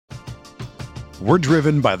We're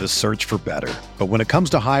driven by the search for better. But when it comes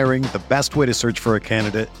to hiring, the best way to search for a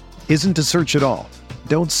candidate isn't to search at all.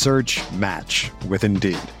 Don't search, match with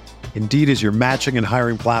Indeed. Indeed is your matching and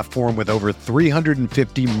hiring platform with over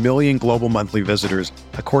 350 million global monthly visitors,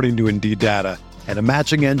 according to Indeed data, and a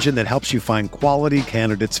matching engine that helps you find quality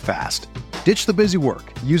candidates fast. Ditch the busy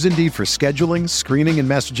work. Use Indeed for scheduling, screening, and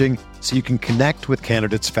messaging so you can connect with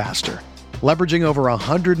candidates faster. Leveraging over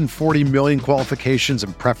 140 million qualifications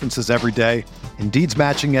and preferences every day, Indeed's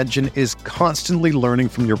matching engine is constantly learning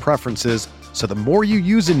from your preferences, so the more you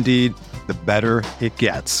use Indeed, the better it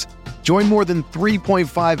gets. Join more than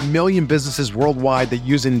 3.5 million businesses worldwide that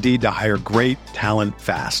use Indeed to hire great talent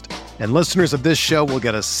fast. And listeners of this show will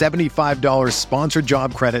get a $75 sponsored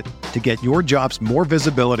job credit to get your jobs more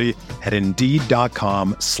visibility at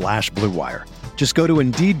Indeed.com/Blue Wire. Just go to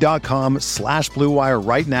Indeed.com/Blue Wire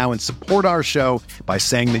right now and support our show by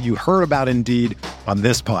saying that you heard about Indeed on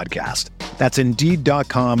this podcast. That's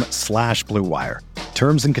Indeed.com/Blue Wire.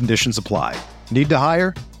 Terms and conditions apply. Need to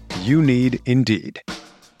hire? You need Indeed.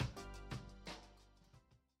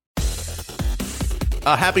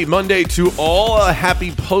 A happy Monday to all. A happy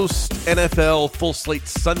post-NFL full slate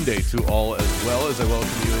Sunday to all, as well as I welcome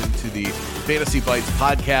you into the Fantasy Bites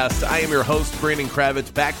podcast. I am your host, Brandon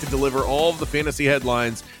Kravitz, back to deliver all of the fantasy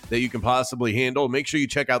headlines that you can possibly handle. Make sure you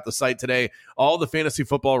check out the site today. All the fantasy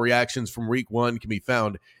football reactions from week one can be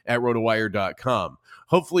found at rotowire.com.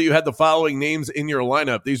 Hopefully you had the following names in your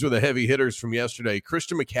lineup. These were the heavy hitters from yesterday.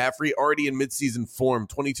 Christian McCaffrey, already in midseason form,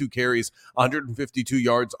 22 carries, 152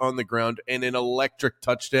 yards on the ground, and an electric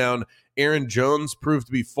touchdown. Aaron Jones proved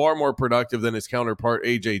to be far more productive than his counterpart,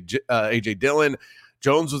 A.J. Dillon.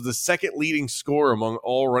 Jones was the second leading scorer among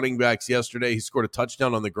all running backs yesterday. He scored a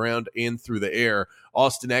touchdown on the ground and through the air.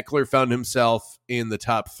 Austin Eckler found himself in the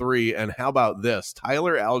top three. And how about this?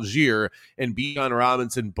 Tyler Algier and Bijan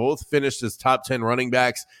Robinson both finished as top 10 running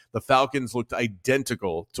backs. The Falcons looked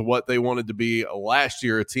identical to what they wanted to be last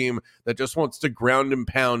year, a team that just wants to ground and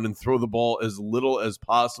pound and throw the ball as little as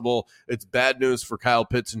possible. It's bad news for Kyle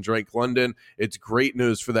Pitts and Drake London. It's great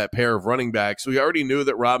news for that pair of running backs. We already knew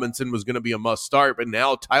that Robinson was going to be a must start, but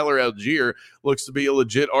now Tyler Algier looks to be a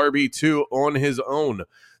legit RB2 on his own.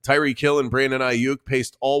 Tyreek Hill and Brandon Ayuk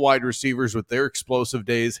paced all wide receivers with their explosive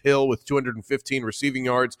days. Hill with 215 receiving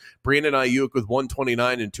yards, Brandon Ayuk with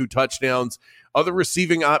 129 and 2 touchdowns. Other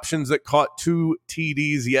receiving options that caught 2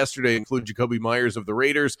 TDs yesterday include Jacoby Myers of the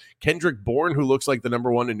Raiders, Kendrick Bourne, who looks like the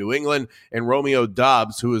number one in New England, and Romeo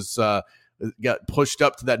Dobbs, who is got pushed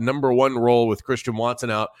up to that number one role with Christian Watson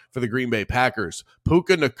out for the Green Bay Packers.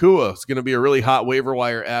 Puka Nacua is going to be a really hot waiver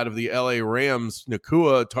wire ad of the LA Rams.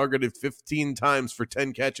 Nacua targeted 15 times for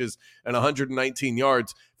 10 catches and 119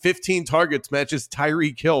 yards. 15 targets matches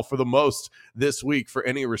Tyreek Hill for the most this week for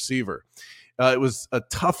any receiver. It was a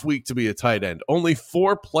tough week to be a tight end. Only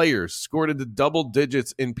 4 players scored into double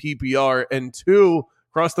digits in PPR and 2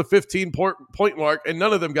 crossed the 15-point mark, and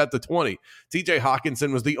none of them got to 20. TJ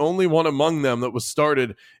Hawkinson was the only one among them that was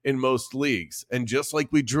started in most leagues. And just like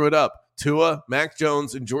we drew it up, Tua, Mac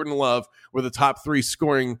Jones, and Jordan Love were the top 3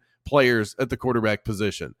 scoring players at the quarterback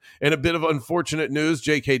position. And a bit of unfortunate news,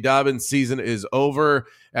 J.K. Dobbins' season is over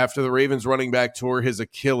after the Ravens running back tore his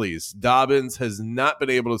Achilles. Dobbins has not been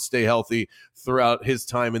able to stay healthy throughout his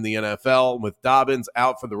time in the NFL. With Dobbins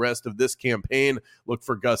out for the rest of this campaign, look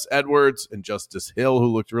for Gus Edwards and Justice Hill,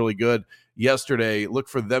 who looked really good yesterday. Look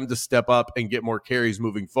for them to step up and get more carries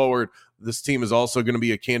moving forward. This team is also going to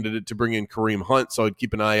be a candidate to bring in Kareem Hunt, so I'd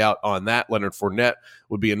keep an eye out on that. Leonard Fournette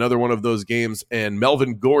would be another one of those games, and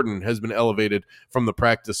Melvin Gordon has been elevated from the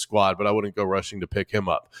practice squad, but I wouldn't go rushing to pick him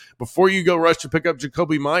up. Before you go rush to pick up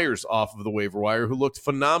Jacoby Myers off of the waiver wire, who looked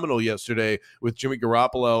phenomenal yesterday with Jimmy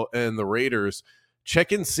Garoppolo and the Raiders,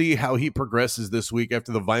 check and see how he progresses this week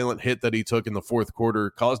after the violent hit that he took in the fourth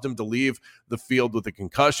quarter caused him to leave the field with a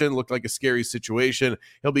concussion. Looked like a scary situation.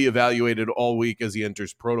 He'll be evaluated all week as he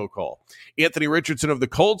enters protocol. Anthony Richardson of the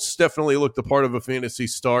Colts definitely looked a part of a fantasy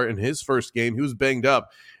star in his first game. He was banged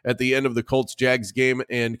up at the end of the Colts-Jags game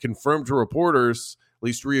and confirmed to reporters, at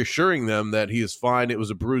least reassuring them, that he is fine. It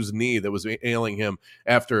was a bruised knee that was ailing him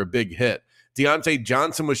after a big hit. Deontay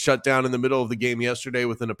Johnson was shut down in the middle of the game yesterday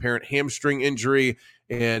with an apparent hamstring injury,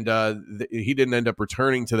 and he didn't end up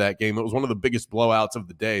returning to that game. It was one of the biggest blowouts of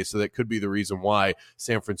the day, so that could be the reason why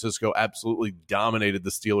San Francisco absolutely dominated the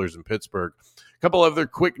Steelers in Pittsburgh. couple other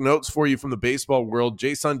quick notes for you from the baseball world.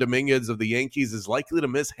 Jason Dominguez of the Yankees is likely to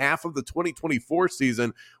miss half of the 2024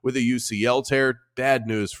 season with a UCL tear. Bad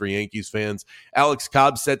news for Yankees fans. Alex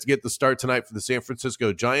Cobb's set to get the start tonight for the San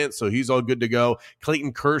Francisco Giants, so he's all good to go.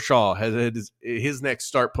 Clayton Kershaw has had his next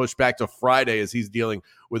start pushed back to Friday as he's dealing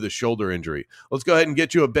with a shoulder injury. Let's go ahead and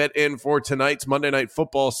get you a bet in for tonight's Monday Night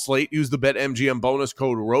Football slate. Use the BetMGM bonus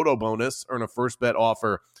code ROTOBONUS. Earn a first bet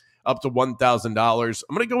offer up to $1,000.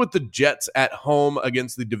 I'm going to go with the Jets at home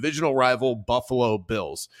against the divisional rival Buffalo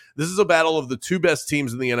Bills. This is a battle of the two best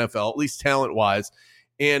teams in the NFL, at least talent-wise.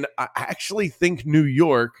 And I actually think New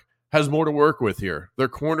York has more to work with here. Their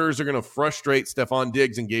corners are going to frustrate Stephon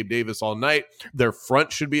Diggs and Gabe Davis all night. Their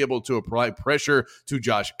front should be able to apply pressure to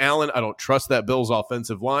Josh Allen. I don't trust that Bills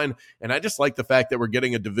offensive line. And I just like the fact that we're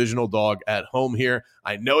getting a divisional dog at home here.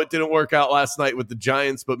 I know it didn't work out last night with the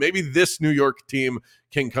Giants, but maybe this New York team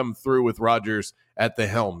can come through with Rodgers at the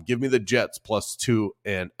helm. Give me the Jets plus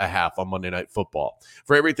 2.5 on Monday Night Football.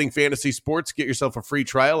 For everything fantasy sports, get yourself a free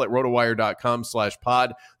trial at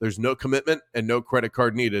rotowire.com/pod. There's no commitment and no credit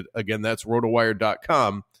card needed. Again, that's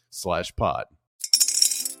rotowire.com/pod.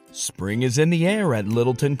 Spring is in the air at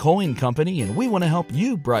Littleton Coin Company, and we want to help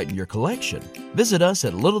you brighten your collection. Visit us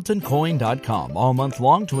at littletoncoin.com all month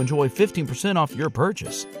long to enjoy 15% off your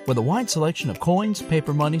purchase. With a wide selection of coins,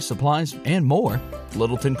 paper money, supplies, and more,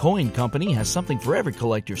 Littleton Coin Company has something for every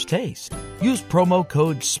collector's taste. Use promo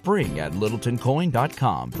code SPRING at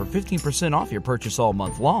littletoncoin.com for 15% off your purchase all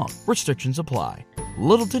month long. Restrictions apply.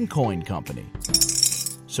 Littleton Coin Company.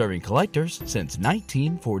 Serving collectors since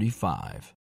 1945.